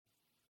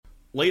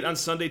late on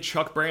Sunday,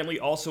 Chuck Brantley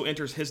also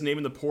enters his name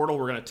in the portal.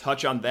 We're going to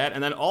touch on that.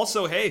 And then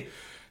also, hey,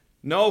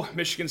 no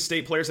Michigan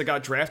State players that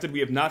got drafted. We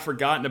have not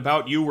forgotten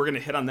about you. We're going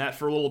to hit on that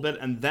for a little bit.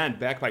 And then,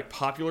 back by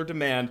popular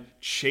demand,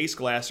 Chase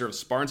Glasser of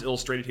Spartans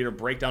Illustrated here to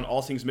break down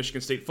all things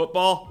Michigan State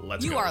football.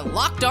 Let's go. You are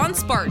Locked On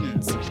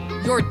Spartans,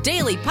 your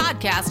daily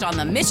podcast on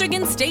the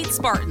Michigan State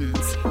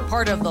Spartans,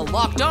 part of the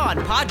Locked On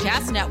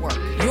Podcast Network,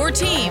 your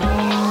team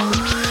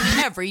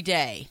every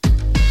day.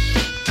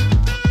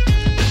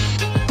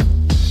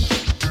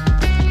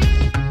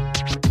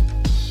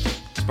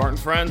 Spartan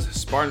friends,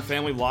 Spartan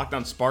family, Locked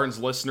On Spartans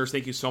listeners,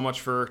 thank you so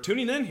much for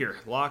tuning in here.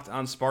 Locked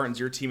On Spartans,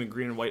 your team in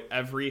green and white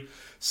every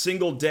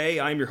single day.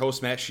 I'm your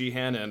host, Matt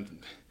Sheehan, and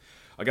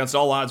against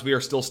all odds, we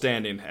are still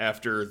standing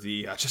after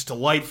the just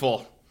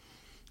delightful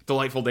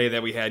day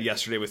that we had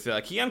yesterday with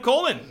Keon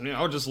Coleman,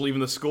 just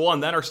leaving the school,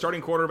 and then our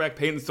starting quarterback,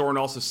 Peyton Thorne,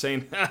 also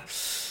saying,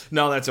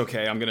 no, that's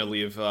okay, I'm going to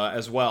leave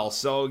as well.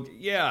 So,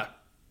 yeah.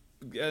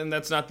 And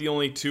that's not the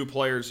only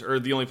players that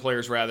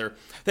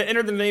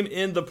entered the name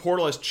in the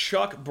portal as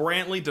Chuck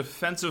Brantley,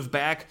 defensive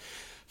back,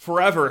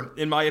 forever,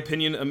 in my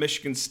opinion, a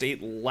Michigan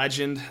State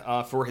legend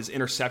for his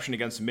interception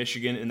against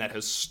Michigan in that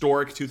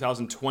historic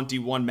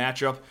 2021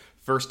 matchup.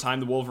 First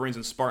time the Wolverines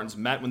and Spartans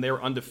met when they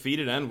were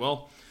undefeated, and,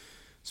 well,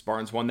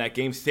 Spartans won that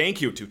game.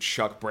 Thank you to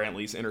Chuck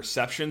Brantley's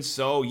interception.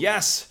 So,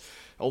 yes,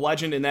 a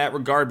legend in that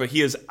regard, but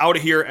he is out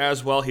of here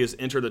as well. He has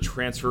entered the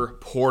transfer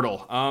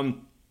portal.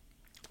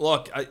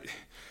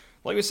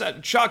 Like we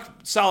said, Chuck,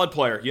 solid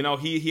player.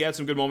 He had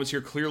some good moments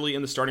here, clearly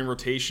in the starting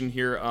rotation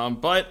here.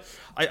 But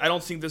I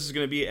don't think this is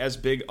going to be as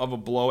big of a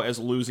blow as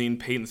losing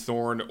Peyton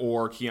Thorne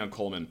or Keon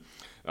Coleman,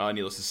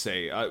 needless to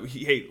say.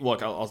 Hey,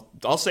 look,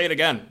 I'll say it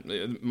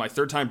again. My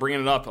third time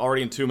bringing it up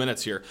already in 2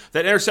 minutes here.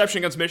 That interception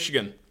against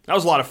Michigan, that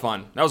was a lot of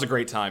fun. That was a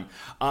great time.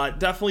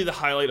 Definitely the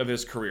highlight of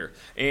his career.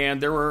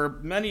 And there were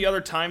many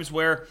other times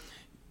where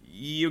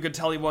you could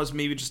tell he was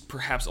maybe just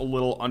perhaps a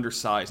little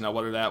undersized. Now,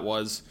 whether that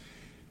was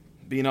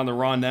being on the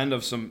wrong end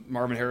of some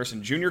Marvin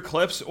Harrison Jr.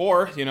 clips,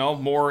 or,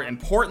 more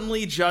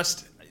importantly,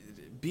 just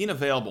being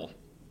available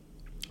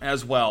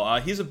as well.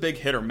 He's a big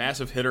hitter,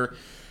 massive hitter.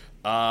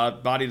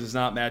 Body does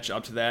not match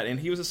up to that, and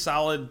he was a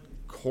solid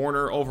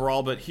corner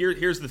overall, but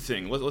here's the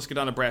thing. Let's get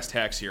down to brass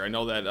tacks here. I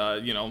know that,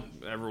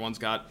 everyone's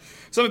got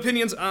some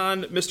opinions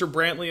on Mr.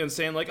 Brantley and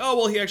saying, like, oh,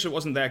 well, he actually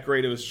wasn't that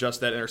great. It was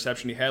just that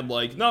interception he had.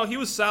 Like, no, he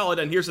was solid,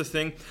 and here's the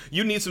thing.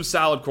 You need some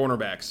solid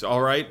cornerbacks,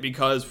 all right?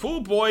 Because,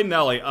 boy,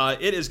 Nelly,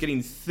 it is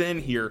getting thin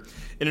here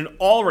in an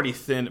already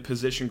thin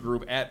position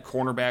group at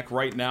cornerback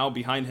right now.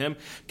 Behind him,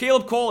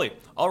 Caleb Coley.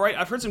 All right,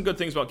 I've heard some good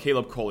things about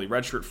Caleb Coley,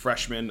 redshirt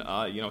freshman.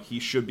 He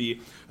should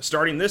be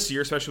starting this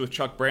year, especially with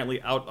Chuck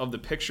Brantley out of the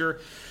picture.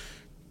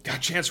 Got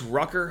Chance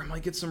Rucker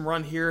might get some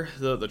run here.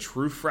 The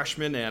true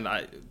freshman and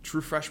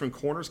true freshman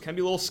corners can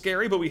be a little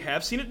scary, but we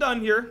have seen it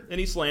done here in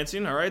East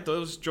Lansing. All right,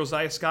 those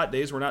Josiah Scott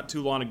days were not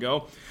too long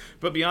ago.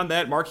 But beyond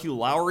that, Marquis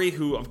Lowry,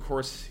 who of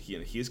course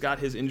he's got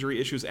his injury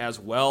issues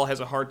as well, has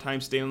a hard time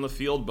staying on the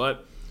field,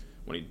 but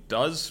when he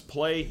does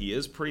play, he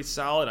is pretty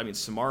solid. I mean,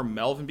 Samar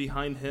Melvin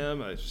behind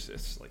him.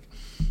 It's like,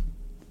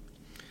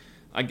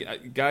 I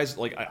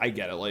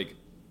get it. Like,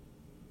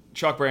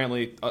 Chuck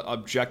Brantley,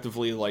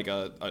 objectively like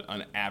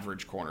an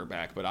average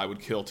cornerback, but I would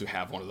kill to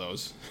have one of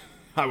those.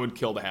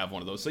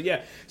 So,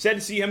 yeah, sad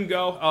to see him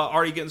go.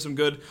 Already getting some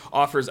good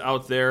offers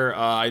out there.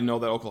 I know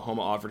that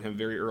Oklahoma offered him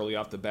very early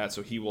off the bat,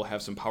 so he will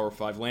have some Power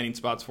 5 landing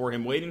spots for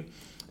him waiting.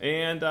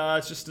 And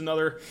it's just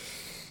another.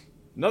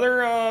 It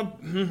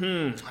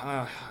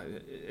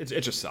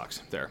just sucks.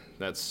 There,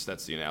 that's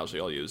the analogy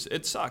I'll use.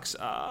 It sucks.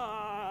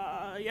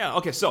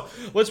 Okay, so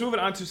let's move it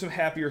on to some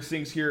happier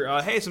things here.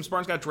 Some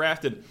Spartans got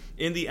drafted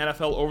in the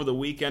NFL over the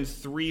weekend.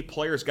 3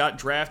 players got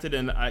drafted,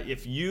 and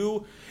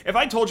if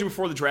I told you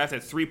before the draft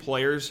that 3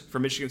 players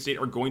from Michigan State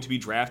are going to be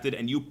drafted,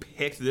 and you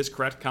picked this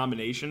correct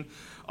combination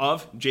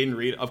of Jaden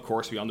Reed, of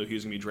course, we all knew he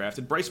was going to be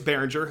drafted, Bryce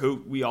Behringer,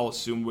 who we all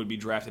assumed would be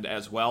drafted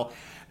as well,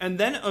 and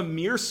then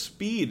Amir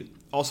Speed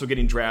also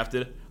getting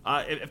drafted.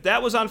 If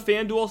that was on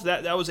FanDuel,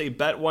 that was a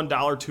bet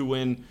 $1 to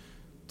win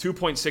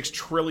 $2.6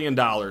 trillion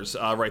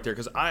right there,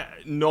 because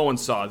no one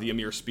saw the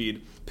Amir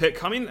Speed pick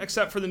coming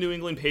except for the New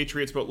England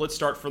Patriots. But let's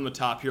start from the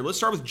top here. Let's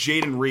start with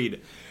Jaden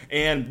Reed.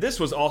 And this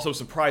was also a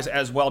surprise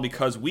as well,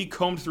 because we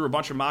combed through a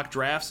bunch of mock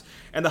drafts,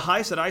 and the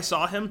highest that I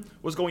saw him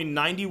was going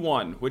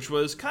 91, which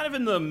was kind of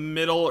in the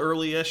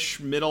early-ish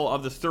middle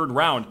of the third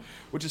round,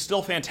 which is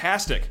still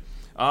fantastic.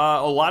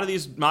 A lot of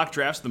these mock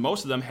drafts, the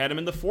most of them, had him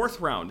in the 4th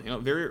round,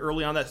 very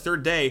early on that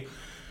third day.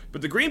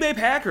 But the Green Bay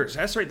Packers,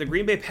 that's right, the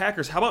Green Bay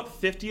Packers, how about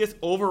 50th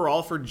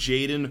overall for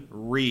Jaden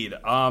Reed?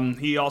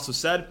 He also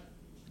said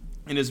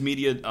in his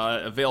media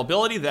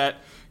availability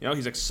that,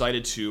 he's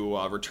excited to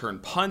return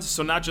punts.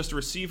 So not just a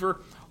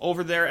receiver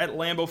over there at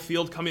Lambeau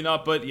Field coming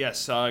up, but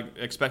yes,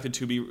 expected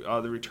to be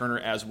the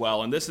returner as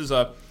well. And this is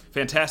a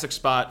fantastic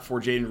spot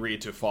for Jaden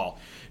Reed to fall,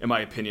 in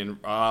my opinion.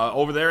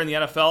 Over there in the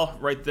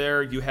NFL, right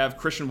there, you have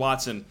Christian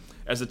Watson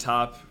as the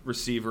top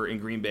receiver in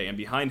Green Bay. And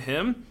behind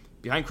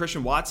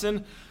Christian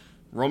Watson,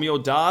 Romeo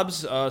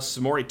Dobbs,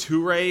 Samori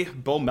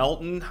Toure, Bo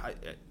Melton.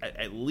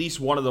 At least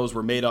one of those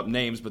were made-up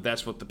names, but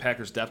that's what the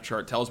Packers depth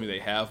chart tells me they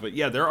have. But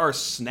yeah, there are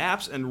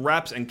snaps and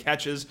reps and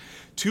catches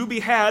to be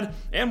had,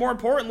 and more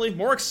importantly,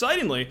 more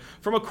excitingly,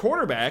 from a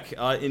quarterback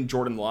in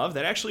Jordan Love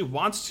that actually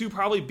wants to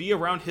probably be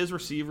around his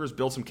receivers,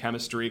 build some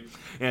chemistry,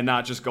 and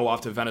not just go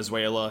off to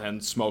Venezuela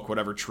and smoke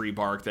whatever tree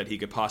bark that he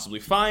could possibly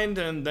find,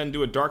 and then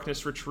do a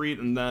darkness retreat,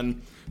 and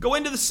then go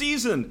into the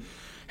season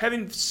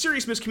having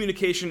serious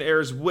miscommunication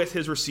errors with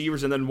his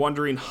receivers and then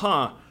wondering,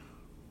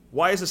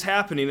 why is this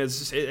happening?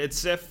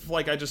 It's if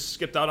like I just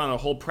skipped out on a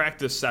whole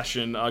practice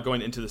session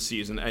going into the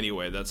season.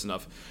 Anyway, that's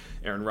enough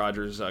Aaron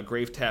Rodgers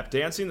grave tap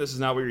dancing. This is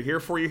not what you're here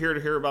for. You're here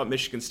to hear about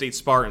Michigan State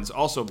Spartans.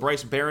 Also,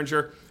 Bryce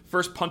Behringer,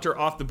 first punter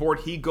off the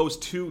board. He goes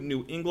to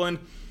New England.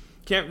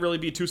 Can't really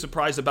be too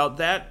surprised about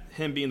that.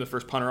 Him being the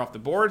first punter off the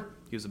board.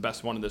 He was the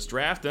best one in this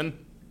draft. And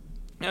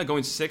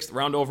going 6th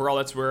round overall,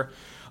 that's where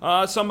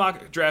some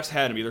mock drafts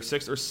had him, either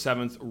 6th or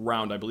 7th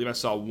round. I believe I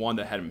saw one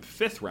that had him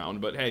 5th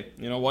round, but hey,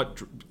 you know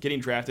what? Getting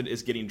drafted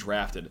is getting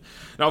drafted.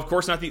 Now, of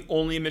course, not the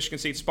only Michigan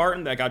State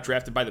Spartan that got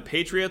drafted by the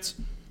Patriots.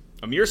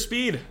 Amir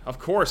Speed, of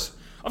course.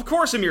 Of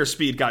course Amir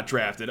Speed got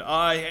drafted.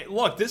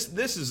 Look, this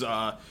is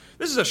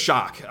a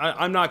shock.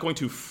 I'm not going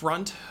to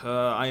front.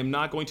 I am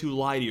not going to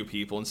lie to you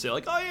people and say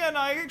like, oh yeah, no,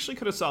 I actually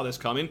could have saw this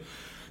coming.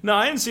 No,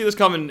 I didn't see this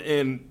coming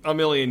in a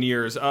million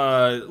years.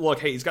 Look,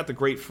 hey, he's got the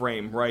great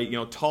frame, right? You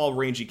know, tall,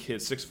 rangy kid,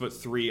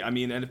 6'3". I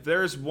mean, and if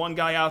there's one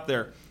guy out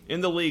there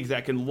in the league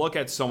that can look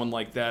at someone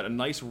like that, a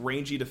nice,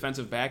 rangy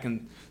defensive back,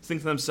 and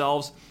think to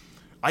themselves,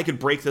 I could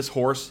break this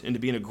horse into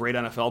being a great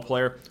NFL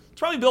player, it's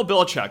probably Bill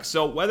Belichick.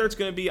 So whether it's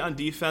going to be on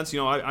defense, you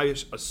know, I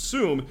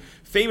assume,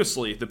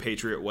 famously, the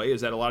Patriot way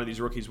is that a lot of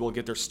these rookies will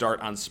get their start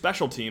on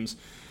special teams.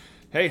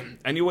 Hey,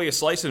 any way you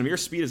slice it, Amir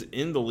Speed is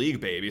in the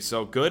league, baby.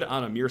 So good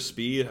on Amir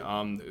Speed.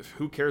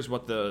 Who cares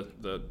what the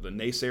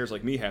naysayers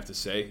like me have to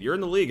say? You're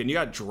in the league, and you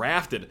got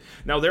drafted.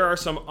 Now, there are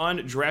some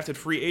undrafted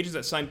free agents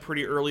that signed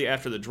pretty early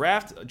after the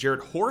draft.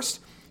 Jarrett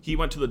Horst, he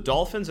went to the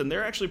Dolphins, and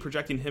they're actually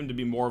projecting him to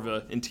be more of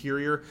an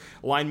interior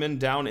lineman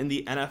down in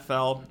the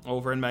NFL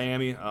over in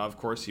Miami. Of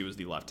course, he was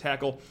the left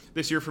tackle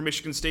this year for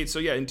Michigan State. So,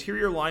 yeah,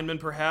 interior lineman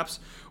perhaps.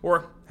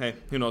 Or, hey,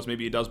 who knows,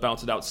 maybe he does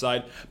bounce it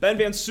outside. Ben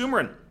Van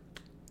Sumeren,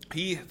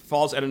 he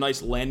falls at a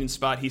nice landing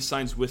spot. He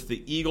signs with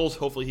the Eagles.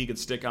 Hopefully he can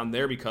stick on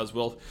there because,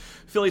 well,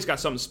 Philly's got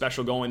something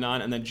special going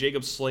on. And then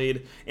Jacob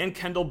Slade and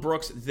Kendall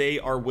Brooks, they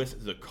are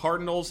with the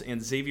Cardinals. And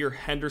Xavier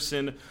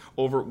Henderson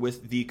over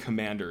with the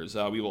Commanders.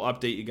 We will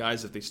update you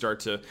guys if they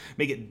start to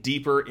make it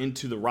deeper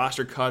into the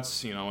roster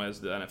cuts, you know, as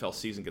the NFL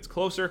season gets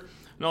closer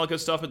and all that good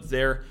stuff. But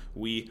there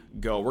we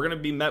go. We're going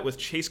to be met with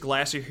Chase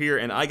Glasser here,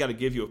 and I got to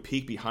give you a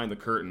peek behind the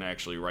curtain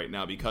actually right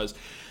now because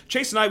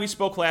Chase and I, we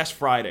spoke last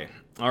Friday.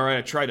 All right,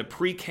 I tried to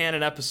pre-can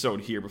an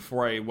episode here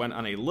before I went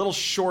on a little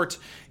short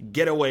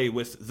getaway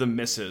with the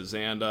missus.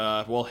 And,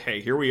 well,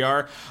 hey, here we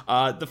are.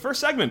 The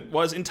first segment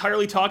was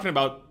entirely talking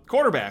about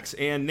quarterbacks,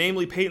 and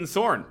namely Peyton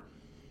Thorne.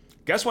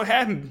 Guess what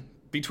happened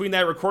between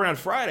that recording on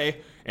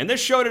Friday and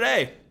this show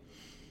today?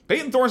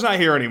 Peyton Thorne's not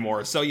here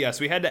anymore. So, yes,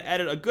 we had to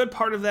edit a good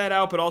part of that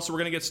out, but also we're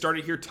going to get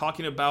started here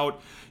talking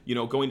about, you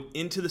know, going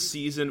into the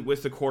season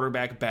with the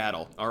quarterback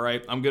battle. All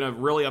right, I'm going to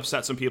really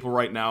upset some people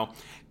right now.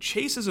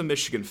 Chase is a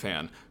Michigan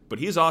fan, but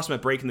he's awesome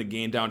at breaking the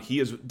game down.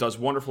 He does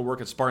wonderful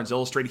work at Spartans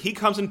Illustrated. He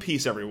comes in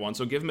peace, everyone,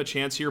 so give him a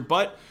chance here.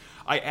 But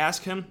I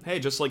asked him, hey,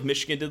 just like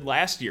Michigan did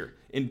last year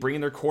in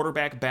bringing their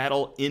quarterback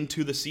battle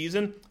into the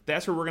season,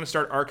 that's where we're going to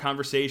start our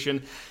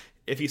conversation.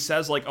 If he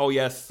says like, oh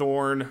yeah,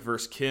 Thorne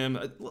versus Kim,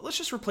 let's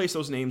just replace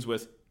those names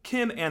with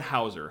Kim and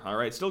Hauser, all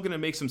right? Still going to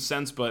make some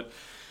sense, but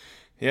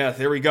yeah,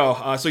 there we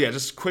go. So yeah,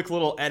 just quick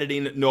little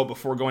editing note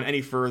before going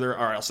any further.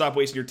 All right, I'll stop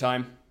wasting your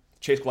time.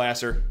 Chase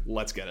Glasser,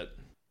 let's get it.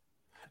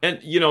 And,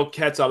 you know,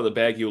 cat's out of the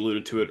bag. You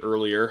alluded to it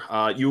earlier.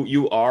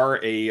 You are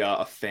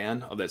a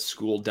fan of that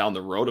school down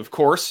the road, of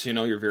course. You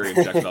know, you're very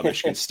objective about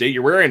Michigan State.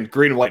 You're wearing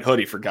green and white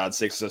hoodie, for God's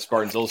sakes, says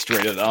Spartans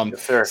Illustrated.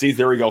 Yes, see,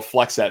 there we go.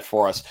 Flex that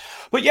for us.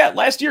 But, yeah,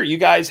 last year you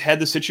guys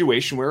had the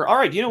situation where, all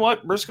right, you know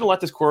what? We're just going to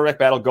let this quarterback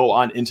battle go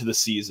on into the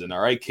season.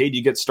 All right, Cade,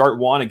 you get start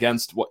 1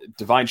 against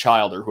Divine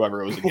Child or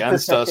whoever it was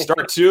against.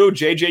 Start 2,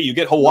 JJ, you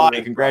get Hawaii.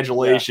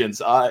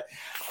 Congratulations. I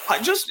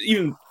just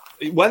even –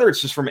 whether it's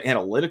just from an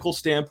analytical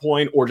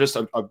standpoint or just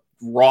a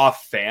raw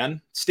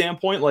fan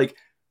standpoint, like,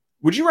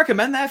 would you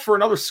recommend that for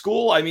another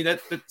school? I mean,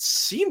 that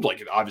seemed like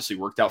it obviously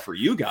worked out for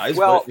you guys.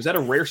 Well, but was that a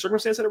rare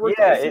circumstance that it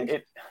worked out? Yeah,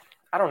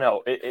 I don't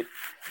know.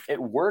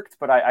 It worked,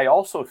 but I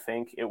also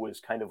think it was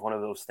kind of one of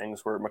those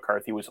things where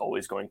McCarthy was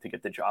always going to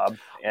get the job.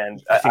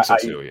 And I think so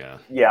too, yeah.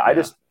 Yeah,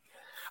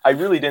 I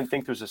really didn't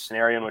think there was a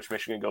scenario in which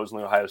Michigan goes in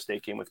the Ohio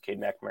State game with Cade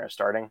McNamara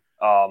starting.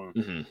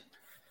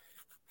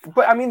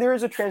 But, I mean, there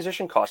is a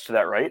transition cost to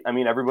that, right? I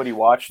mean, everybody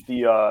watched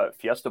the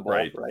Fiesta Bowl,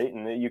 right?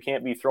 And you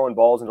can't be throwing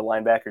balls into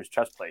linebackers'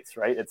 chest plates,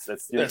 right?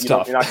 You're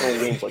not going to win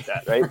games like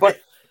that, right? But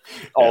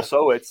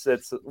also, it's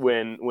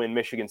when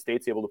Michigan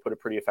State's able to put a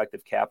pretty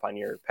effective cap on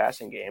your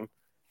passing game,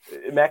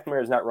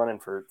 McNamara is not running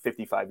for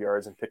 55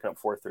 yards and picking up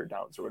 4 third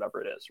downs or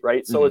whatever it is,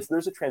 right? So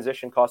there's a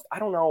transition cost. I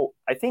don't know.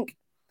 I think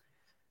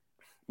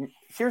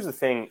here's the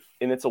thing,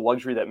 and it's a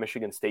luxury that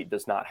Michigan State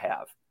does not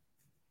have.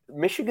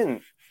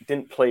 Michigan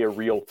didn't play a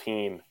real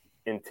team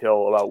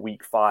until about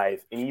week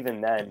 5, and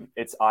even then,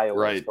 it's Iowa.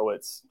 Right. So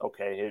it's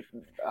okay.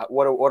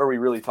 What are we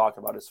really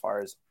talking about as far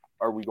as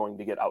are we going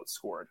to get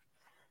outscored?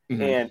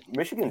 Mm-hmm. And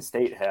Michigan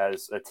State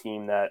has a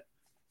team that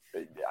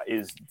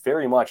is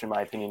very much, in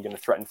my opinion, going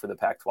to threaten for the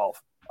Pac-12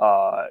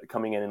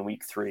 coming in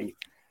week 3.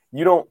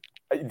 Do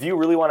you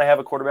really want to have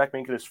a quarterback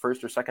make it his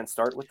first or second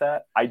start with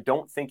that? I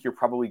don't think you're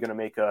probably going to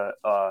make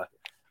a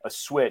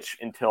switch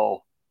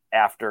until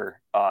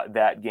after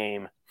that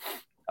game,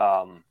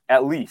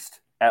 at least.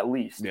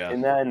 Yeah.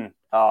 And then,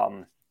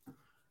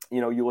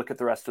 you look at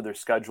the rest of their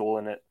schedule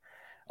and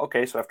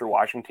so after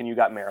Washington, you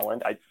got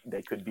Maryland.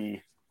 They could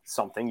be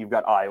something. You've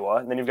got Iowa,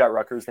 and then you've got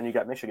Rutgers, then you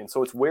got Michigan.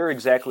 So it's where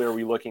exactly are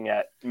we looking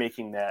at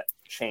making that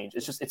change?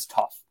 It's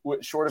tough.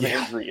 Short of an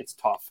injury, it's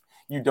tough.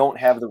 You don't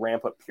have the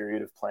ramp up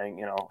period of playing,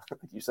 like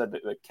you said,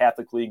 the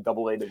Catholic League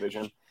AA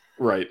division.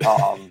 Right.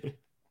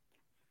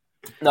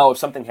 Now, if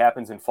something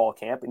happens in fall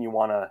camp and you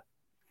want to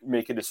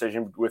make a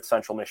decision with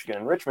Central Michigan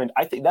and Richmond,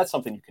 I think that's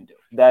something you can do.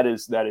 That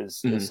is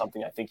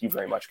something I think you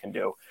very much can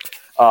do.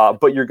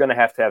 But you're going to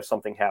have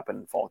something happen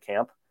in fall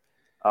camp.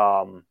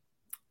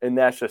 And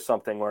that's just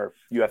something where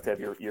you have to have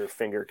your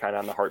finger kind of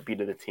on the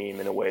heartbeat of the team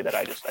in a way that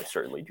I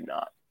certainly do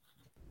not.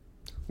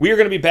 We are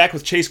going to be back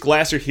with Chase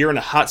Glasser here in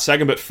a hot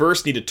second, but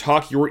first need to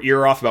talk your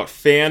ear off about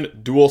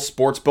FanDuel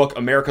Sportsbook,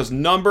 America's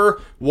 #1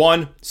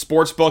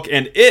 sportsbook,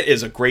 and it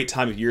is a great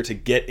time of year to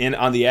get in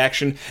on the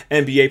action.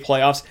 NBA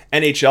playoffs,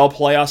 NHL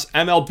playoffs,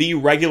 MLB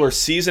regular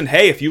season.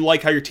 Hey, if you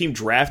like how your team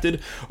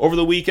drafted over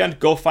the weekend,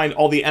 go find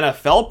all the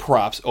NFL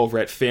props over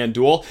at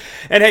FanDuel.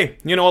 And hey,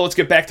 you know what? Let's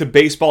get back to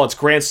baseball. It's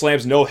grand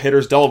slams, no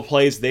hitters, double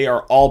plays. They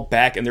are all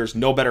back, and there's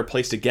no better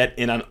place to get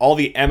in on all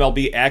the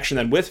MLB action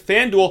than with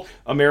FanDuel,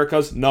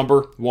 America's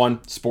 #1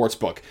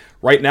 sportsbook.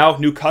 Right now,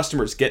 new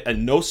customers get a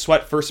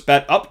no-sweat first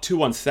bet up to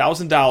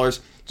 $1,000.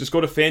 Just go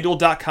to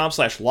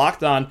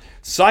FanDuel.com/lockedon,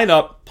 sign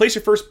up, place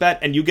your first bet,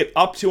 and you get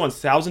up to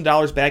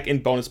 $1,000 back in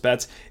bonus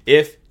bets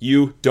if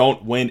you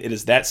don't win. It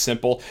is that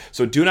simple.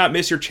 So do not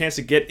miss your chance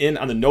to get in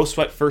on the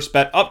no-sweat first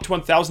bet up to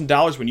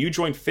 $1,000 when you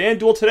join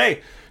FanDuel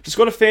today. Just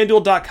go to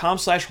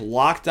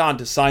FanDuel.com/lockedon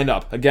to sign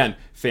up. Again,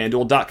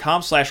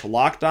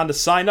 FanDuel.com/lockedon to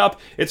sign up.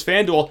 It's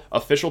FanDuel,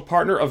 official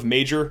partner of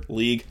Major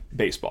League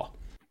Baseball.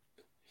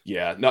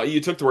 Yeah, no,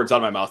 you took the words out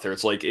of my mouth there.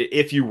 It's like,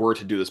 if you were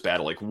to do this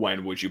battle, like,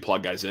 when would you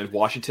plug guys in?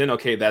 Washington,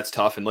 okay, that's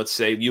tough. And let's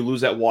say you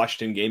lose that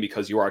Washington game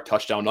because you are a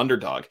touchdown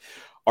underdog.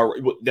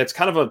 That's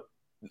kind of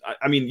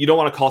you don't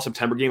want to call a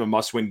September game a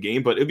must-win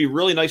game, but it'd be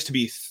really nice to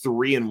be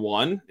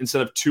 3-1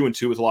 instead of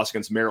 2-2 with a loss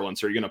against Maryland.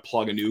 So you're going to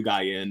plug a new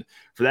guy in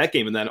for that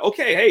game. And then,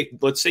 okay, hey,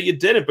 let's say you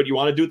didn't, but you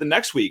want to do it the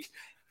next week.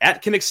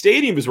 At Kinnick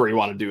Stadium is where you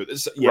want to do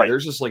this. Yeah, right.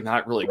 There's just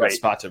not really a good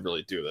spot to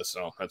really do this.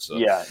 So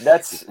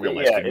that's real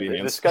nice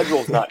convenience. The schedule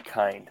is not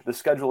kind. The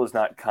schedule is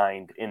not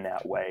kind in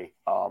that way.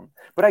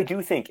 But I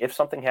do think if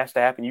something has to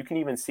happen, you can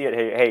even see it.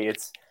 Hey,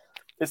 it's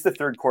the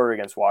third quarter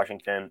against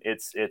Washington.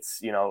 It's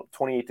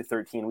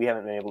 28-13. We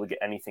haven't been able to get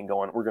anything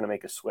going. We're going to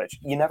make a switch.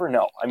 You never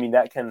know. I mean,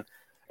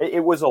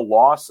 it was a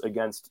loss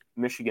against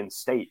Michigan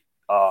State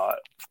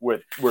where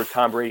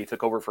Tom Brady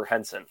took over for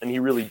Henson, and he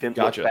really didn't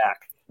look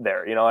back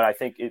there. And I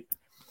think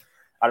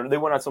they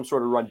went on some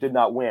sort of run, did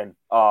not win,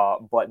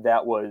 but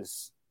that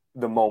was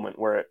the moment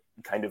where it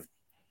kind of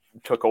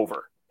took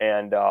over.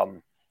 And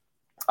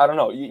I don't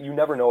know. You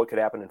never know what could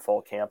happen in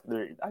fall camp.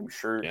 I'm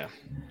sure. Yeah.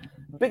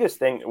 Biggest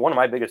thing, one of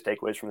my biggest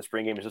takeaways from the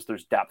spring game is just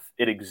there's depth.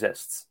 It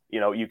exists.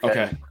 You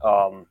can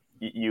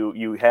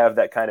you have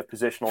that kind of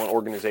positional and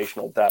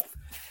organizational depth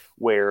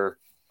where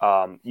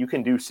you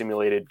can do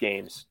simulated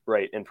games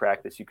in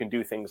practice. You can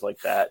do things like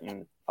that,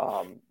 and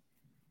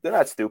they're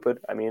not stupid.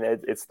 I mean,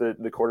 it's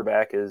the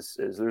quarterback is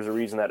there's a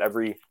reason that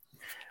every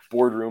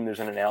boardroom there's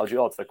an analogy.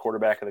 It's the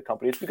quarterback of the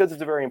company. It's because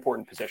it's a very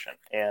important position.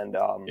 And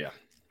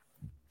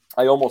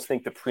I almost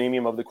think the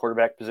premium of the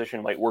quarterback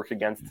position might work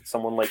against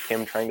someone like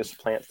him trying to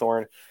supplant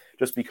Thorne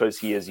just because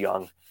he is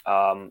young.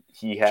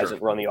 He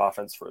hasn't run the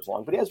offense for as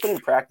long, but he has been in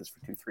practice for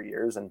 2-3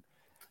 years. And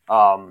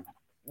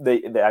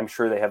I'm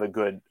sure they have a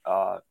good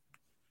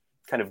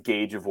kind of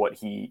gauge of what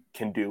he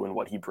can do and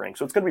what he brings.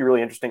 So it's going to be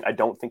really interesting. I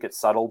don't think it's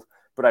settled,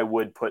 but I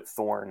would put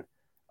Thorne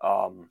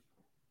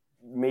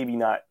maybe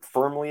not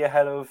firmly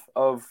ahead of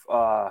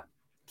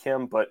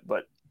Kim, but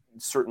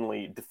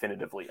certainly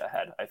definitively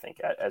ahead, I think,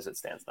 as it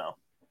stands now.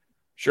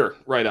 Sure,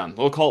 right on.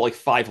 We'll call it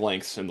 5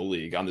 lengths in the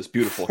league on this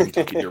beautiful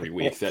Kentucky Derby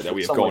week that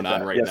we have going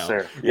on right now.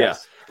 Sir.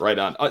 Yes. Yeah, right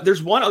on.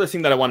 There's one other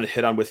thing that I wanted to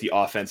hit on with the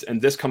offense,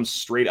 and this comes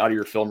straight out of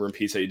your film room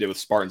piece that you did with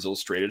Spartans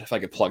Illustrated, if I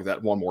could plug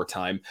that one more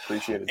time.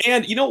 Appreciate it.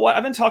 And you know what?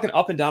 I've been talking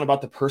up and down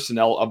about the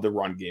personnel of the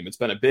run game. It's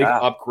been a big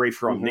upgrade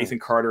from Nathan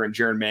Carter and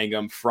Jaron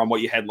Mangum from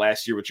what you had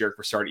last year with Jarek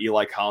Broussard,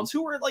 Eli Collins,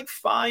 who were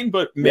fine,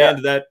 but man,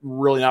 did that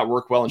really not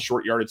work well in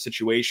short yardage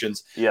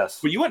situations. Yes.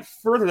 But you went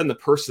further than the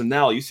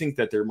personnel. You think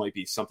that there might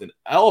be something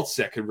else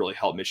that that could really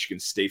help Michigan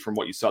State from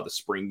what you saw at the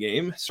spring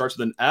game. Starts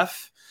with an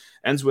F,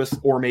 ends with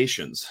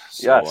formations.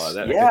 So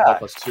that could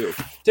help us too.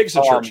 Take us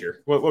to church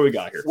here. What do we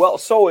got here? Well,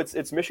 so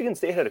it's Michigan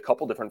State had a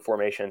couple different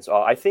formations.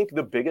 I think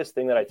the biggest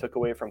thing that I took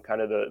away from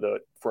kind of the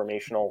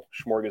formational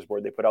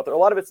smorgasbord they put out there, a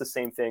lot of it's the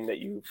same thing that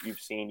you've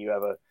seen. You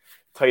have a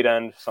tight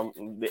end,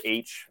 the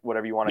H,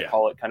 whatever you want to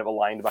call it, kind of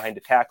aligned behind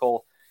a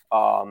tackle,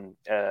 an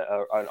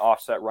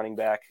offset running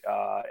back,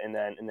 and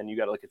then you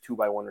got like a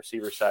 2x1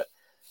 receiver set.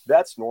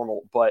 That's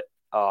normal, but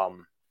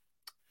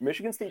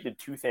Michigan State did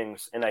two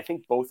things, and I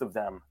think both of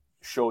them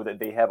show that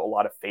they have a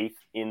lot of faith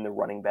in the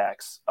running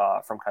backs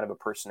from kind of a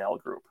personnel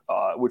group,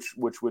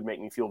 which would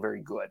make me feel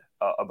very good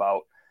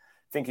about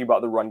thinking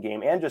about the run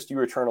game, and just you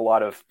return a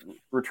lot of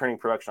returning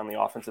production on the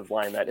offensive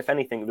line that, if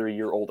anything, they're a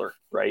year older,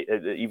 right?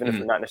 Even if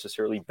they're not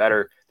necessarily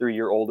better, they're a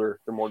year older,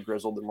 they're more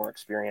grizzled, they're more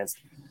experienced.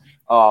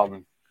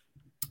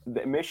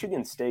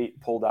 Michigan State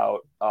pulled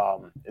out,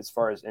 as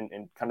far as in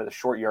kind of the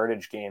short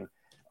yardage game,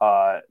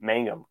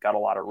 Mangum got a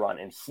lot of run,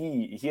 and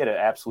he had an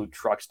absolute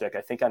truck stick,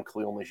 I think, on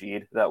Khalil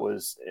Majid. That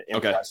was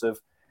impressive.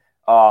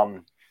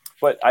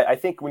 But I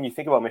think when you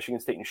think about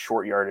Michigan State in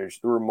short yardage,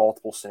 there were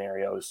multiple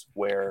scenarios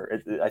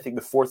where I think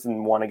the 4th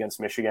and 1 against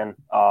Michigan,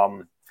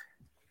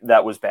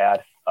 that was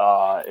bad.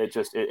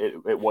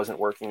 It wasn't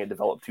working. It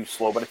developed too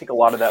slow. But I think a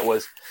lot of that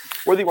was,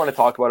 whether you want to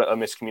talk about a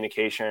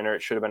miscommunication or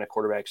it should have been a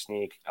quarterback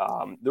sneak,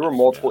 there were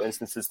multiple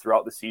instances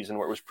throughout the season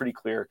where it was pretty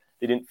clear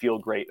they didn't feel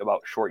great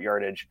about short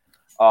yardage.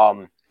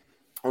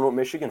 And what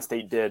Michigan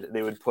State did,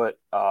 they would put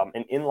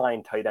an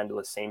inline tight end to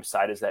the same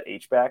side as that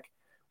H-back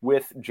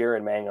with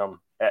Jared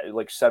Mangum at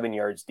like 7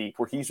 yards deep,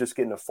 where he's just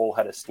getting a full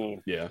head of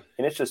steam. Yeah.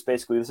 And it's just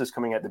basically, this is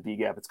coming at the B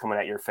gap, it's coming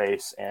at your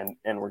face, and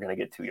we're going to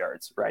get 2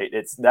 yards, right?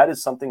 That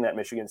is something that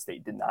Michigan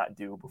State did not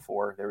do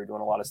before. They were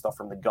doing a lot of stuff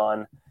from the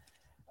gun,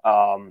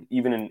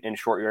 even in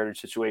short yardage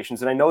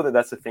situations. And I know that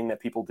that's the thing that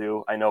people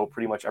do. I know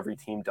pretty much every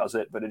team does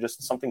it, but it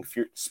just something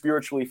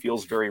spiritually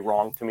feels very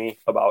wrong to me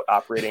about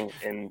operating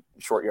in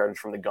short yardage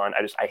from the gun.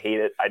 I hate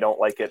it. I don't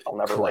like it. I'll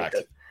never like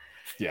it.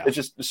 Yeah. It's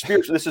just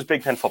spiritual. This is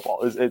Big Ten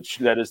football.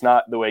 That is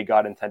not the way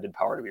God intended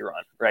power to be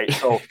run, right?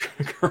 So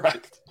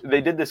correct. They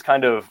did this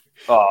kind of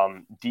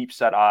deep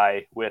set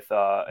I with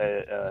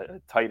a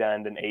tight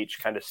end and H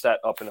kind of set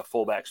up in a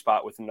fullback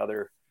spot with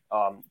another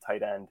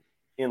tight end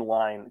in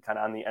line, kind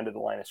of on the end of the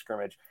line of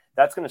scrimmage.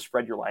 That's going to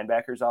spread your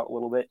linebackers out a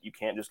little bit. You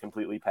can't just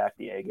completely pack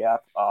the A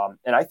gap.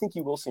 And I think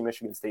you will see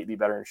Michigan State be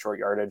better in short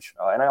yardage.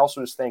 And I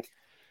also just think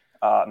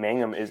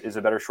Mangum is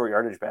a better short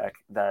yardage back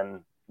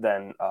than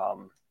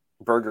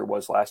Berger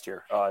was last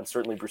year, and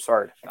certainly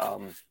Broussard.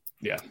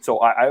 So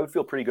I would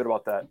feel pretty good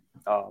about that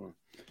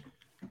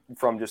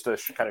from just a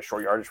kind of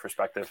short yardage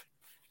perspective.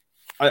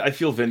 I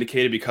feel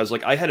vindicated because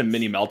I had a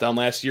mini meltdown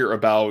last year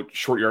about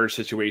short yardage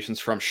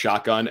situations from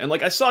shotgun. And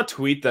I saw a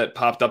tweet that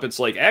popped up. It's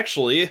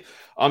actually,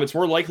 it's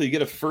more likely to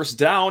get a first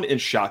down in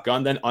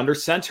shotgun than under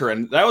center.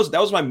 And that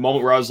was my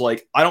moment where I was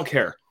like, I don't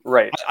care.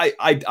 Right.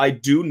 I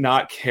do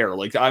not care.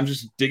 I'm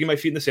just digging my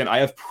feet in the sand. I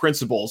have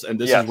principles, and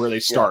this is where they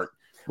start.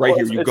 Right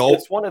here, you go.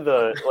 It's one of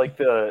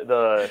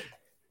the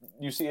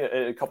you see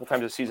a couple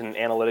times this season,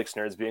 analytics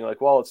nerds being like,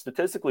 well, it's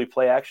statistically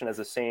play action has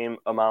the same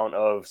amount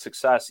of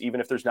success, even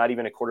if there's not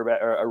even a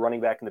quarterback or a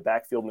running back in the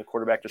backfield and the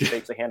quarterback just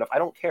takes a handoff. I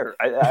don't care.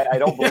 I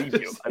don't believe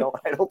you. I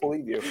don't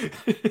believe you.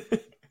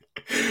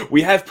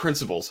 We have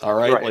principles, all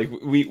right?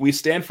 We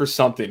stand for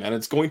something, and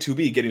it's going to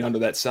be getting under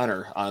that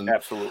center on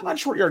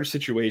short yardage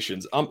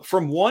situations.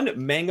 From one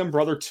Mangum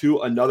brother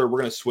to another, we're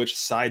going to switch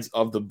sides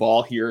of the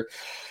ball here.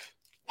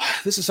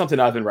 This is something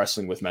I've been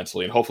wrestling with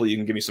mentally, and hopefully you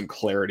can give me some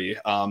clarity.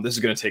 This is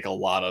going to take a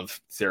lot of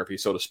therapy,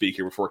 so to speak,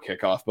 here before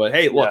kickoff. But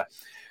hey, look,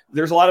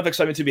 there's a lot of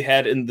excitement to be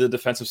had in the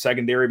defensive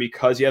secondary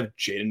because you have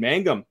Jaden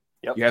Mangum,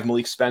 you have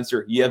Malik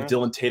Spencer, you have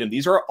Dillon Tatum.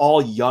 These are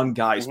all young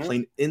guys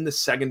playing in the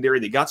secondary.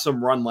 They got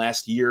some run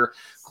last year.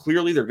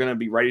 Clearly, they're going to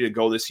be ready to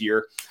go this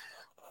year.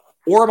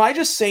 Or am I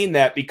just saying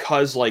that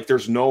because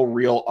there's no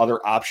real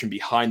other option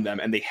behind them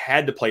and they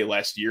had to play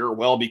last year?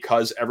 Well,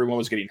 because everyone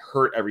was getting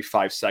hurt every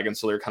 5 seconds,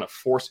 so they're kind of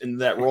forced into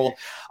that role.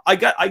 I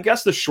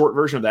guess the short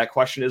version of that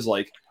question is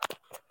are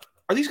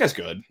these guys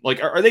good?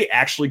 Are they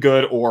actually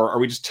good, or are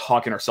we just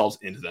talking ourselves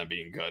into them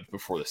being good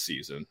before the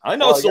season? I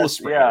know it's still a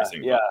spring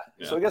racing. Yeah.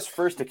 So I guess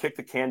first, to kick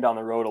the can down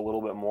the road a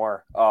little bit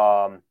more,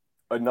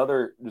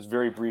 another just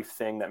very brief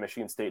thing that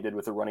Michigan State did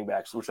with the running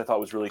backs, which I thought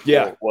was really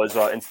cool, was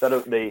instead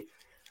of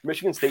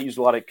Michigan State used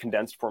a lot of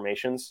condensed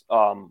formations,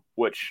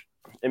 which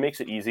it makes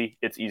it easy.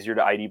 It's easier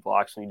to ID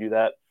blocks when you do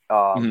that.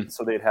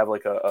 So they'd have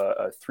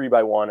a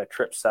 3x1, a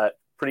trip set,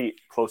 pretty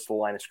close to the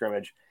line of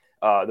scrimmage,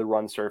 the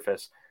run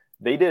surface.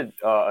 They did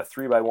a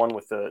 3x1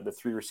 with the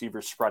 3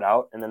 receivers spread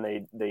out, and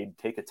then they'd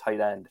take a tight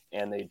end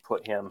and they'd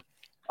put him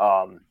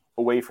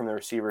away from the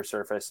receiver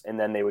surface, and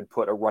then they would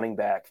put a running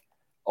back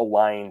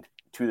aligned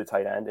to the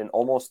tight end. And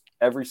almost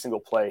every single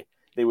play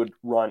they would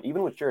run,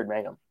 even with Jaden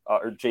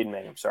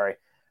Mangum, sorry.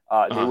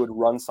 They would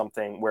run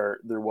something where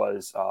there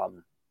was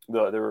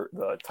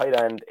the tight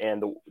end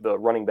and the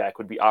running back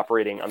would be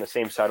operating on the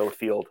same side of the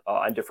field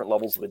on different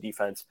levels of the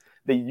defense.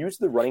 They used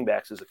the running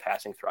backs as a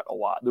passing threat a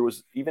lot. There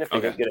was, even if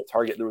they didn't get a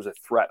target, there was a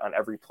threat on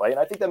every play. And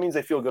I think that means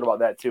they feel good about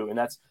that too. And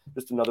that's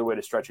just another way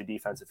to stretch a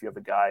defense if you have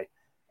a guy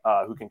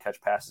who can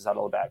catch passes out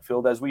of the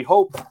backfield, as we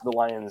hope the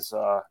Lions'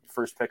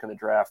 first pick in the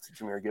draft,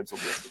 Jahmyr Gibbs, will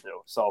be able to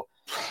do. So,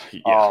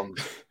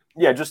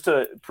 just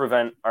to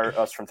prevent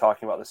us from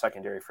talking about the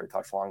secondary for a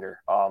touch longer.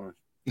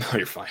 No,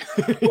 you're fine.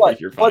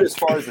 You're fine. But as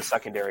far as the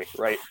secondary,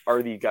 right?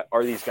 Are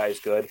these guys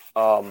good?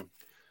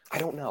 I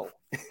don't know.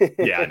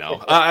 Yeah, I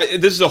know.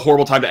 This is a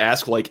horrible time to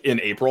ask, like in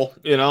April,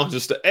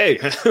 just hey,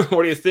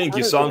 what do you think?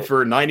 You saw them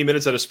for 90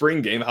 minutes at a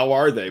spring game. How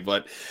are they?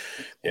 But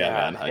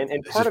man,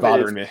 it's just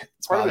bothering me.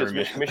 It's bothering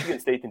me. Michigan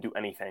State didn't do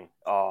anything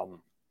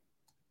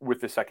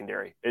with the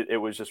secondary. It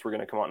was just, we're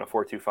going to come out in a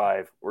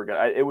 4-2-5.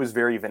 It was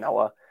very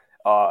vanilla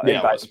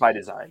by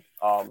design.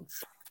 And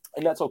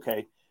that's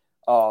okay.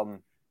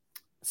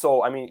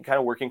 So, I mean, kind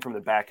of working from the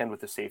back end with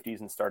the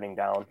safeties and starting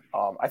down,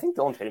 I think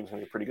Dillon Tatum is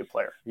going to be a pretty good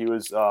player. He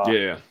was,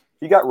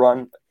 he got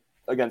run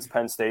against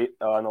Penn State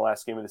in the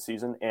last game of the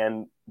season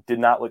and did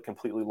not look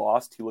completely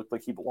lost. He looked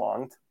like he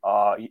belonged,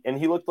 and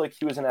he looked like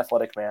he was an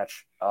athletic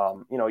match.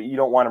 You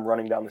don't want him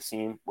running down the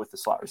seam with the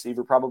slot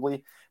receiver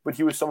probably, but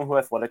he was someone who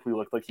athletically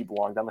looked like he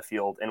belonged on the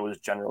field and was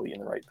generally in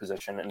the right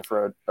position. And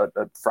for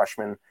a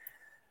freshman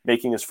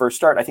making his first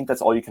start, I think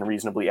that's all you can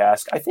reasonably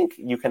ask. I think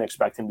you can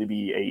expect him to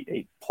be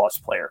a plus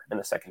player in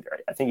the secondary.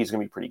 I think he's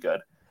going to be pretty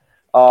good.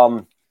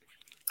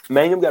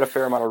 Mangum got a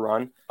fair amount of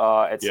run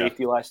at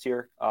safety last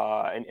year,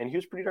 and he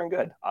was pretty darn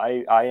good.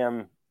 I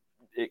am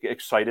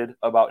excited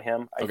about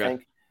him.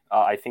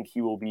 I think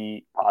he will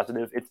be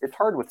positive. It's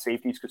hard with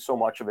safeties because so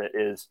much of it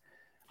is,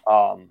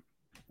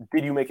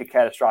 did you make a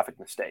catastrophic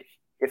mistake?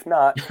 If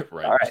not,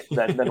 right. All right,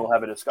 then we'll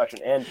have a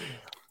discussion. And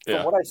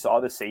from what I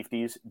saw, the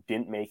safeties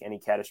didn't make any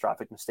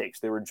catastrophic mistakes.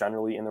 They were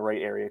generally in the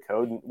right area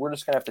code. And we're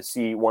just going to have to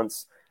see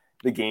once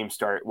the game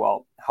start.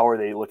 Well, how are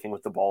they looking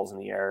with the balls in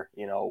the air?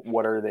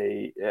 What are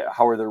they?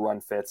 How are their run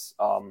fits?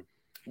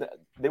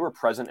 They were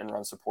present in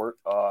run support.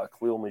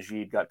 Khalil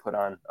Majid got put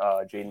on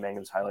Jaden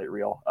Mangum's highlight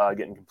reel,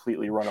 getting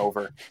completely run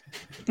over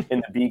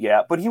in the B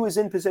gap, but he was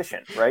in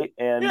position, right?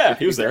 And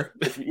he was there.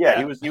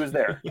 He was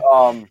there.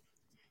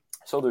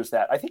 So there's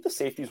that. I think the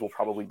safeties will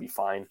probably be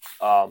fine.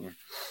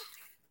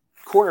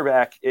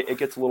 Cornerback, it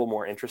gets a little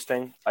more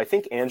interesting. I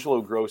think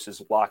Angelo Gross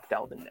is locked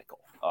down the nickel.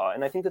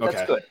 And I think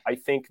that's good. I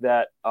think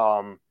that,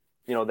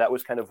 that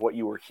was kind of what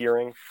you were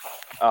hearing.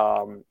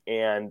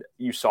 And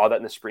you saw that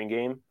in the spring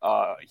game.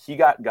 He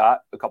got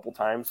a couple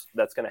times.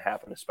 That's going to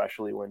happen,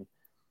 especially when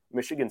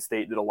Michigan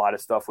State did a lot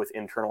of stuff with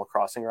internal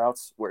crossing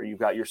routes where you've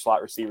got your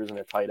slot receivers and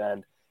a tight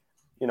end.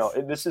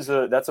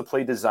 That's a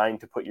play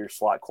designed to put your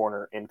slot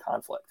corner in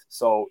conflict.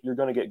 So you're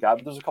going to get got,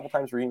 but there's a couple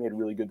times where he made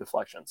really good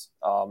deflections.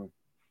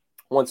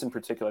 Once in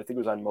particular, I think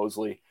it was on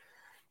Mosley,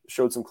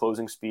 showed some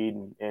closing speed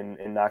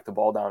and knocked the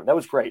ball down. That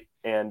was great.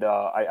 And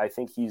I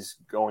think he's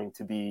going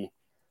to be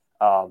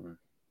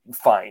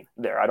fine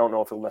there. I don't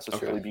know if it'll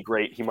necessarily be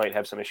great. He might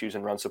have some issues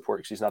in run support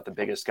because he's not the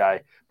biggest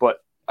guy, but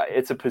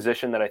it's a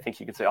position that I think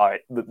you can say, all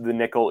right, the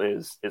nickel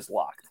is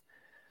locked.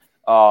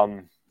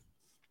 And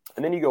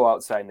then you go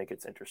outside and it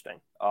gets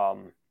interesting.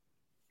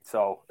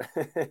 So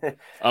I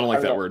don't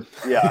like that word.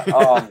 Yeah.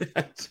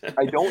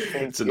 I don't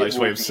think it's a nice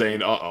way of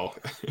saying, uh-oh.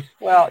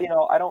 Well,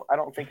 I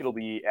don't think it'll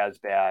be as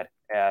bad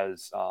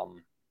as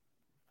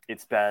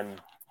it's been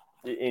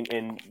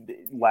in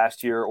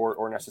last year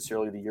or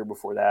necessarily the year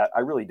before that. I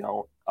really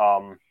don't.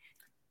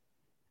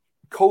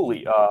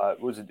 Coley,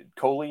 was it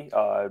Coley?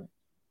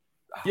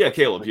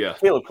 Caleb. Yeah.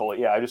 Caleb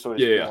Coley. Yeah. I just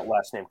always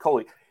last name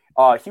Coley.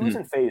 He was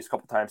in phase a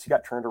couple times. He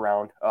got turned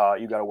around.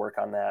 You got to work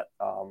on that.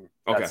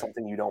 That's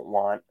something you don't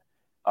want.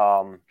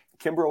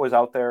 Kimbrough is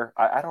out there.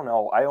 I don't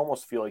know. I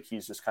almost feel like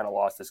he's just kind of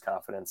lost his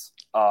confidence.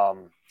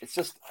 It's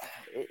just,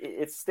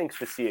 it stinks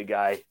to see a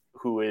guy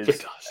who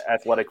is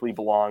athletically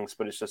belongs,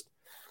 but it's just,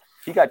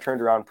 he got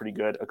turned around pretty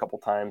good a couple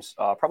times.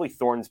 Probably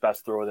Thorne's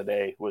best throw of the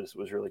day was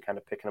really kind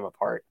of picking him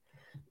apart.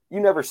 You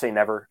never say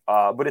never,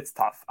 but it's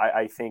tough.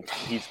 I think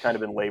he's kind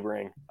of been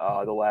laboring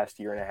the last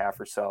year and a half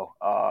or so.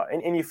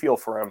 And you feel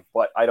for him,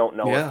 but I don't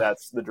know if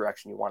that's the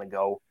direction you want to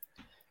go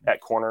at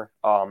corner.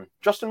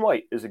 Justin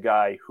White is a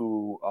guy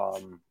who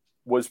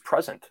was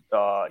present.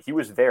 He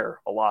was there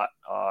a lot.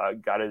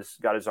 Got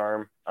his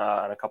arm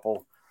on a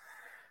couple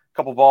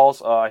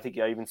balls. I think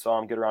I even saw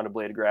him get around a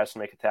blade of grass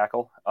and make a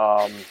tackle.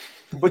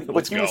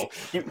 But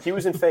he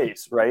was in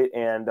phase, right?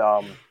 And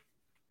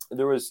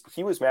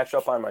he was matched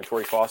up on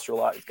Montorie Foster a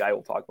lot. This guy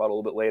we'll talk about a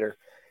little bit later.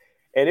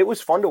 And it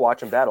was fun to watch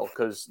them battle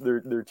because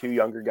they're two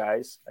younger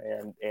guys,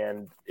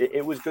 and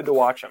it was good to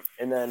watch them.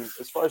 And then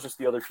as far as just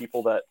the other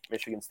people that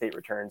Michigan State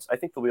returns, I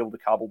think they'll be able to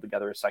cobble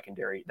together a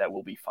secondary that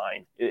will be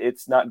fine.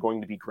 It's not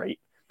going to be great,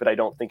 but I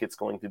don't think it's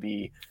going to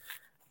be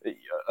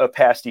a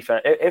pass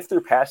defense. If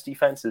their pass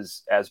defense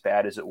is as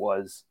bad as it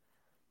was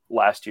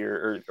last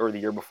year or the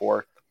year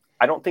before,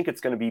 I don't think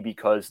it's going to be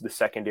because the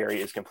secondary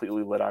is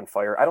completely lit on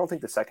fire. I don't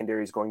think the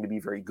secondary is going to be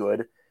very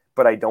good,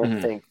 but I don't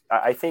think –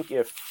 I think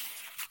if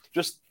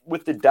just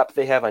with the depth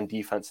they have on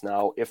defense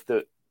now, if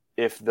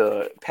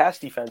the pass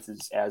defense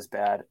is as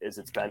bad as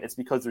it's been, it's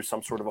because there's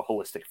some sort of a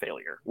holistic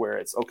failure where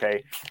it's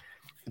okay.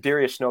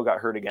 Darius Snow got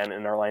hurt again,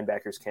 and our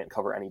linebackers can't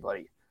cover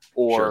anybody.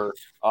 Or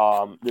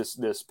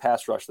this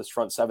pass rush, this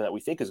front seven that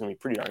we think is going to be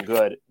pretty darn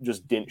good,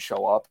 just didn't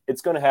show up.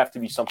 It's going to have to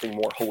be something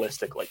more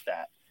holistic like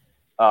that.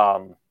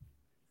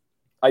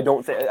 I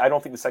don't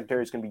think the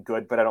secondary is going to be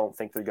good, but I don't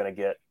think they're going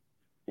to get.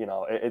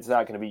 It's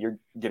not going to be you're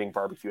getting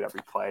barbecued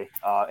every play.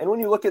 And when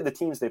you look at the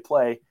teams they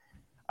play,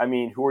 I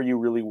mean, who are you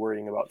really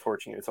worrying about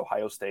torching? It's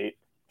Ohio State,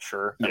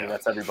 sure. I mean,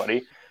 that's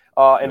everybody.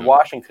 And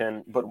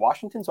Washington, but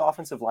Washington's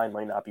offensive line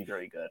might not be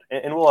very good.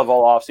 And we'll have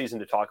all offseason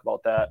to talk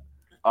about that.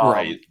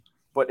 Right.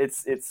 But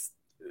it's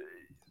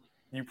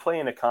you play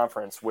in a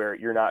conference where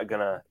you're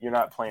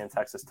not playing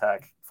Texas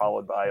Tech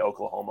followed by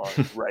Oklahoma,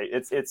 right?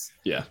 It's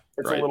a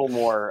little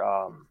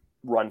more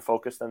run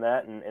focused than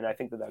that, and I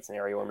think that's an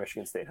area where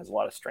Michigan State has a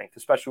lot of strength,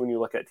 especially when you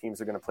look at teams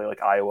that are going to play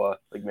like Iowa,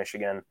 like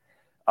Michigan.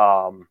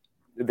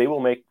 They will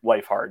make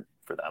life hard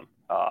for them.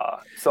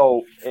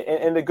 So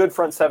a good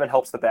front seven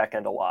helps the back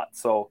end a lot.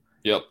 So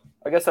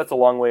I guess that's a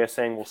long way of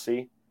saying we'll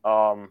see.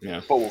 But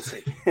we'll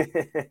see.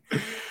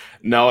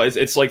 No,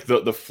 it's like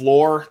the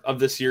floor of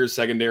this year's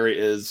secondary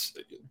is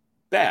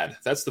bad.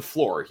 That's the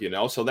floor,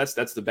 so that's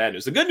the bad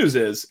news. The good news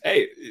is,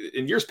 hey,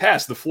 in years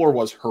past, the floor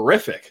was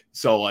horrific.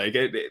 So like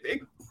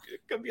it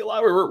could be a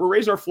lot. We're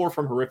raising our floor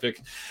from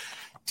horrific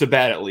to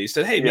bad at least.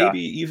 And hey, maybe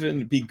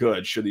even be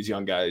good should these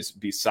young guys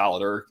be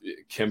solid, or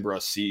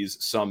Kimbra sees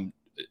some,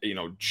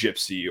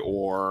 gypsy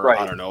or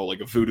I don't know, like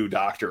a voodoo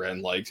doctor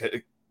and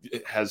like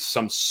has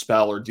some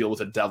spell or deal with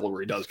a devil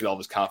where he does get all of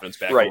his confidence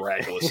back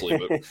miraculously.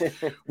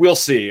 But we'll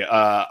see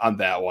on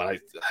that one. I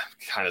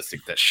kind of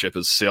think that ship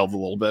has sailed a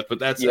little bit, but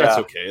that's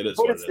okay. It is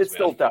but what it is. It's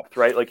still depth,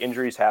 right? Like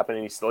injuries happen,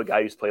 and he's still a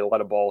guy who's played a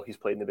lot of ball. He's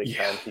played in the Big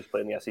Ten. He's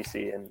played in the SEC,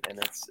 and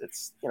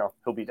it's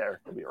he'll be there.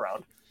 He'll be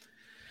around.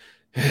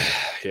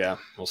 Yeah,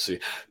 we'll see.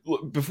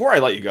 Before I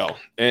let you go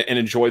and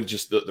enjoy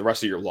just the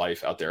rest of your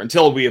life out there,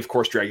 until we, of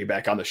course, drag you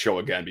back on the show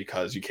again,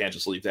 because you can't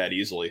just leave that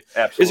easily.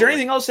 Absolutely. Is there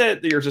anything else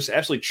that you're just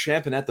absolutely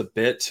champing at the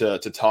bit to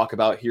talk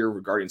about here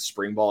regarding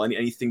spring ball?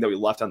 Anything that we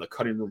left on the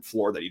cutting room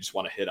floor that you just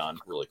want to hit on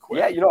really quick?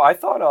 Yeah, I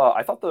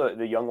thought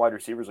the young wide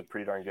receivers looked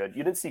pretty darn good.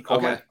 You didn't see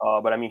Coleman,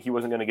 but I mean, he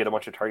wasn't going to get a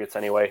bunch of targets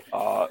anyway.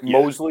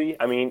 Mosley,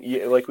 I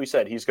mean, like we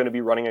said, he's going to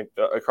be running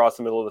across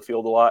the middle of the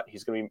field a lot.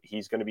 He's going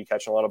to be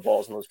catching a lot of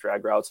balls in those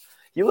drag routes.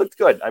 He looked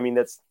good. I mean,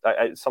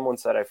 someone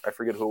said, I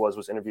forget who it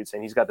was interviewed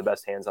saying he's got the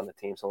best hands on the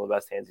team, some of the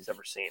best hands he's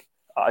ever seen.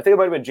 I think it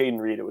might have been Jaden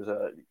Reed. It was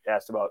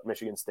asked about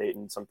Michigan State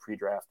in some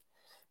pre-draft.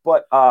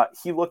 But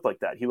he looked like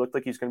that. He looked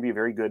like he's going to be a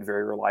very good,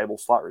 very reliable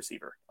slot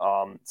receiver.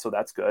 So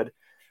that's good.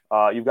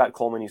 You've got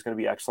Coleman. He's going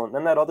to be excellent. And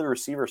then that other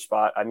receiver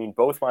spot, I mean,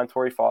 both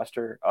Montorie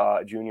Foster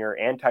Jr.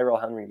 and Tyrell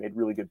Henry made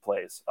really good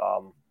plays.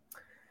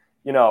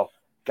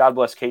 God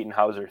bless Caton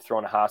Hauser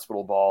throwing a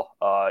hospital ball.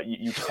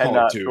 You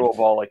cannot throw a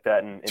ball like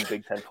that in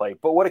Big Ten play.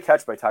 But what a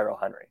catch by Tyrell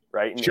Henry,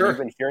 right? And you've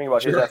been hearing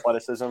about his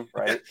athleticism,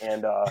 right?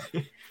 And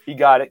he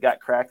got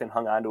cracked and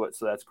hung onto it,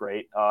 so that's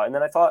great. And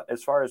then I thought,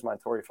 as far as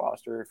Montorie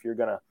Foster, if you're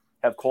going to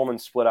have Coleman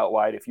split out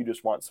wide, if you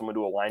just want someone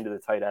to align to the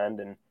tight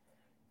end, and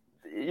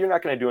you're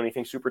not going to do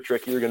anything super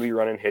tricky. You're going to be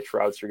running hitch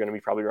routes. You're going to be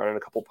probably running a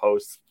couple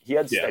posts. He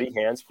had steady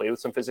hands, played with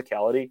some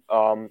physicality,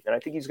 and I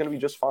think he's going to be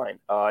just fine.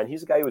 And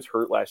he's a guy who was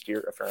hurt last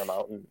year a fair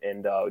amount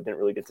and didn't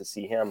really get to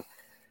see him.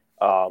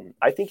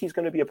 I think he's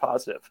going to be a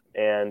positive,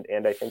 and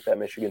I think that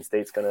Michigan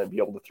State's going to be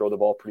able to throw the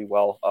ball pretty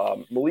well.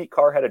 Malik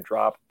Carr had a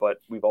drop, but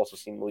we've also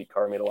seen Malik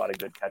Carr made a lot of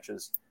good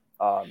catches.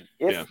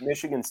 If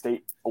Michigan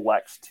State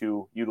elects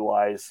to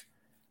utilize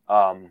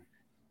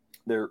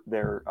their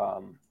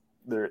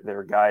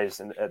guys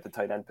at the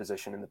tight end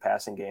position in the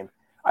passing game,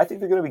 I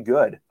think they're going to be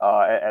good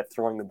at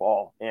throwing the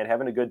ball, and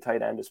having a good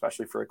tight end,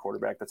 especially for a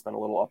quarterback that's been a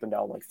little up and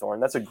down like Thorne.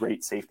 That's a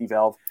great safety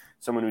valve.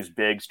 Someone who's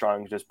big,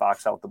 strong, just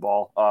box out the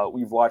ball.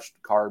 We've watched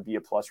Carr be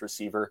a plus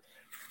receiver.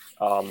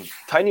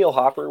 Tyneil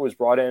Hopper was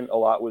brought in. A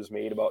lot was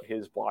made about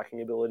his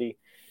blocking ability.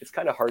 It's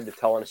kind of hard to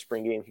tell in a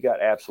spring game. He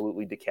got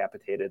absolutely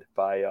decapitated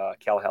by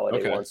Cal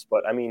Haladay once,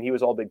 but I mean, he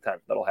was all Big Ten.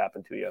 That'll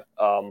happen to you.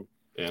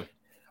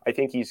 I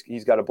think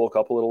he's got to bulk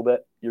up a little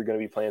bit. You're going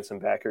to be playing some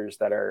backers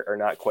that are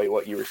not quite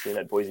what you were seeing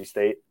at Boise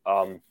State,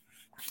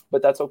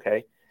 but that's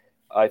okay.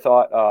 I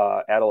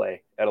thought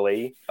Adelaide,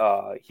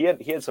 he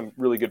had some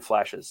really good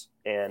flashes,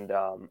 and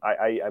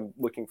I'm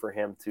looking for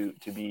him to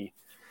be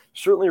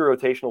certainly a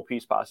rotational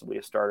piece, possibly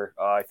a starter.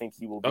 I think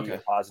he will be a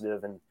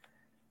positive, and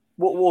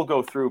we'll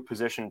go through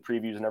position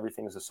previews and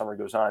everything as the summer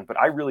goes on. But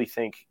I really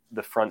think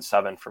the front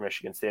seven for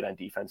Michigan State on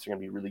defense are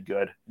going to be really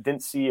good.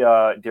 Didn't see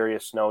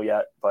Darius Snow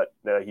yet, but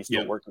he's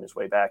still working his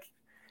way back.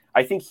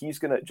 I think he's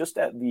going to just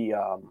at the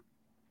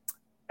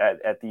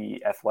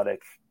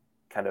athletic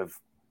kind of,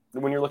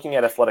 when you're looking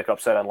at athletic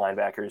upside on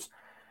linebackers,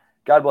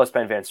 God bless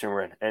Ben Van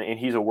Sumeren, and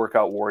he's a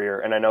workout warrior.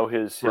 And I know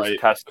his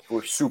tests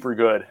were super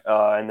good,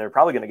 and they're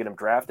probably going to get him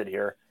drafted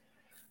here.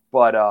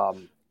 But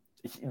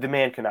the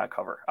man cannot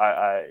cover.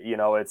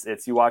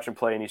 It's you watch him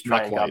play and he's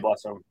trying, God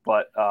bless him.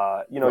 But,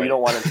 you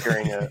don't want him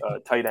carrying a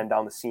tight end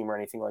down the seam or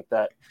anything like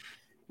that.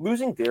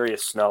 Losing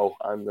Darius Snow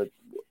on the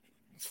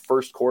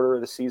first quarter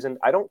of the season,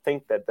 I don't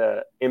think that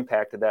the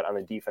impact of that on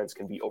the defense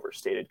can be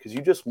overstated, because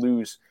you just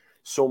lose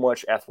so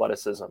much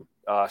athleticism,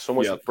 so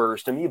much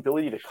burst, and the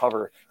ability to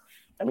cover.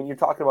 I mean, you're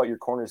talking about your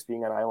corners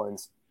being on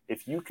islands.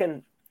 If you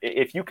can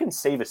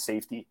save a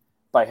safety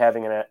by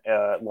having a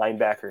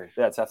linebacker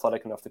that's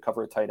athletic enough to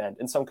cover a tight end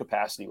in some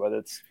capacity, whether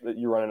it's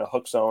you're running a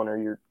hook zone or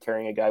you're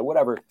carrying a guy,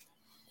 whatever,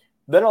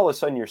 then all of a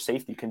sudden your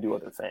safety can do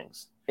other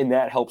things, and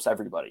that helps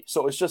everybody.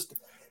 So it's just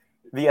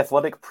the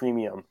athletic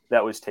premium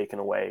that was taken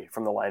away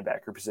from the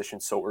linebacker position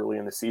so early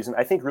in the season,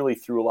 I think really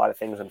threw a lot of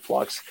things in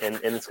flux, and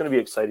it's going to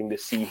be exciting to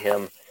see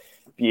him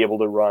be able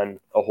to run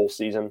a whole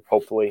season,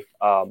 hopefully,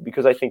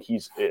 because I think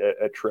he's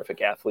a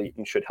terrific athlete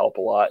and should help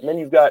a lot. And then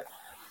you've got a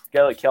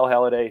guy like Cal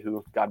Halliday,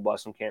 who, God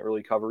bless him, can't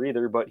really cover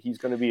either, but he's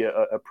going to be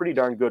a pretty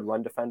darn good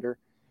run defender,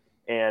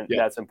 and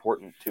that's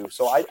important too.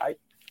 So I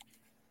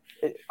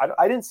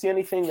didn't see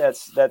anything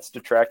that's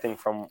detracting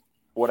from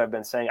what I've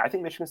been saying. I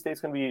think Michigan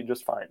State's going to be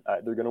just fine.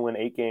 They're going to win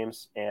 8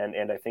 games,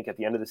 and I think at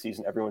the end of the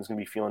season, everyone's going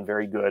to be feeling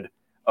very good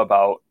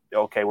about,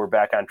 okay, we're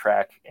back on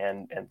track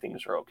and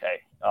things are okay.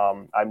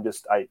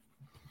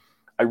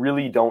 I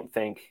really don't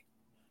think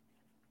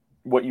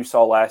what you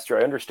saw last year.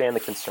 I understand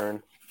the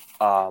concern,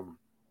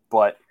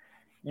 but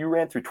you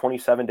ran through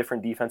 27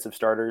 different defensive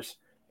starters,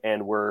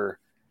 and were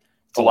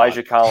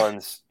Elijah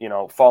Collins,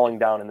 falling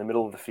down in the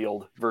middle of the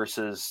field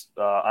versus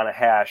on a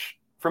hash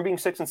from being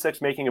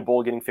 6-6, making a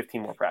bowl, getting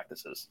 15 more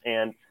practices.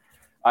 And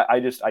I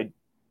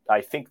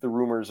think the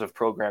rumors of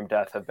program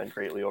death have been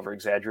greatly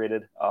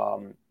over-exaggerated.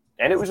 And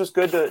it was just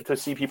good to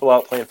see people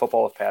out playing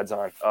football with pads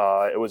on.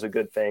 It was a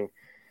good thing.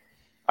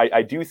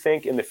 I do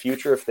think in the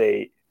future, if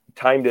they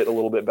timed it a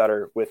little bit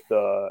better with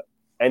the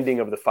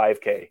ending of the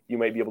 5K, you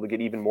might be able to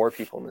get even more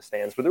people in the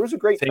stands. But there was a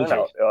great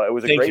turnout. It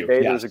was a great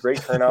day. There was a great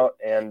turnout.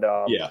 And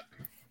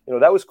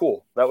that was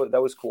cool.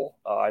 That was cool.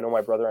 I know my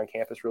brother on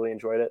campus really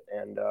enjoyed it,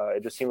 and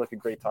it just seemed like a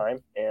great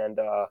time. And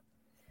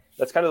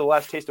that's kind of the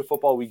last taste of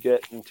football we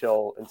get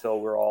until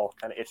we're all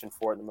kind of itching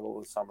for it in the middle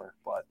of the summer.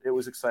 But it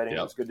was exciting.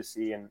 It was good to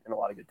see, and a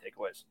lot of good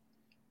takeaways.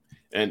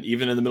 And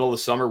even in the middle of the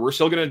summer, we're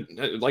still going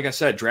to, like I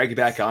said, drag you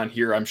back on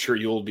here. I'm sure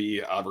you'll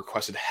be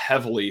requested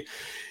heavily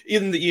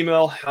in the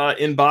email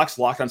inbox,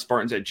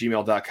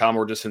 lockedonspartans@gmail.com,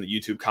 or just in the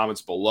YouTube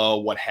comments below,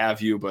 what have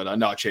you. But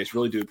no, Chase,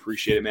 really do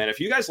appreciate it, man. If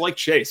you guys like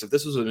Chase, if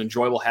this was an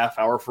enjoyable half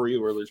hour for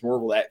you, where there's more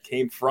where that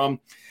came from,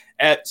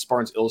 at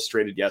Spartans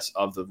Illustrated, yes,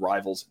 of the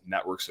Rivals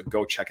Network. So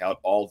go check out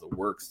all the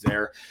work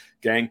there,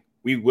 gang.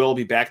 We will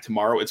be back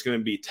tomorrow. It's going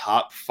to be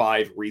top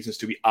 5 reasons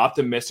to be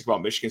optimistic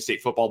about Michigan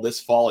State football this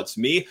fall. It's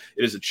me.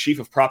 It is the chief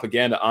of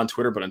propaganda on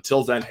Twitter. But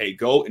until then, hey,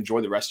 go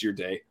enjoy the rest of your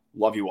day.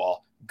 Love you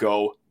all.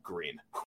 Go green.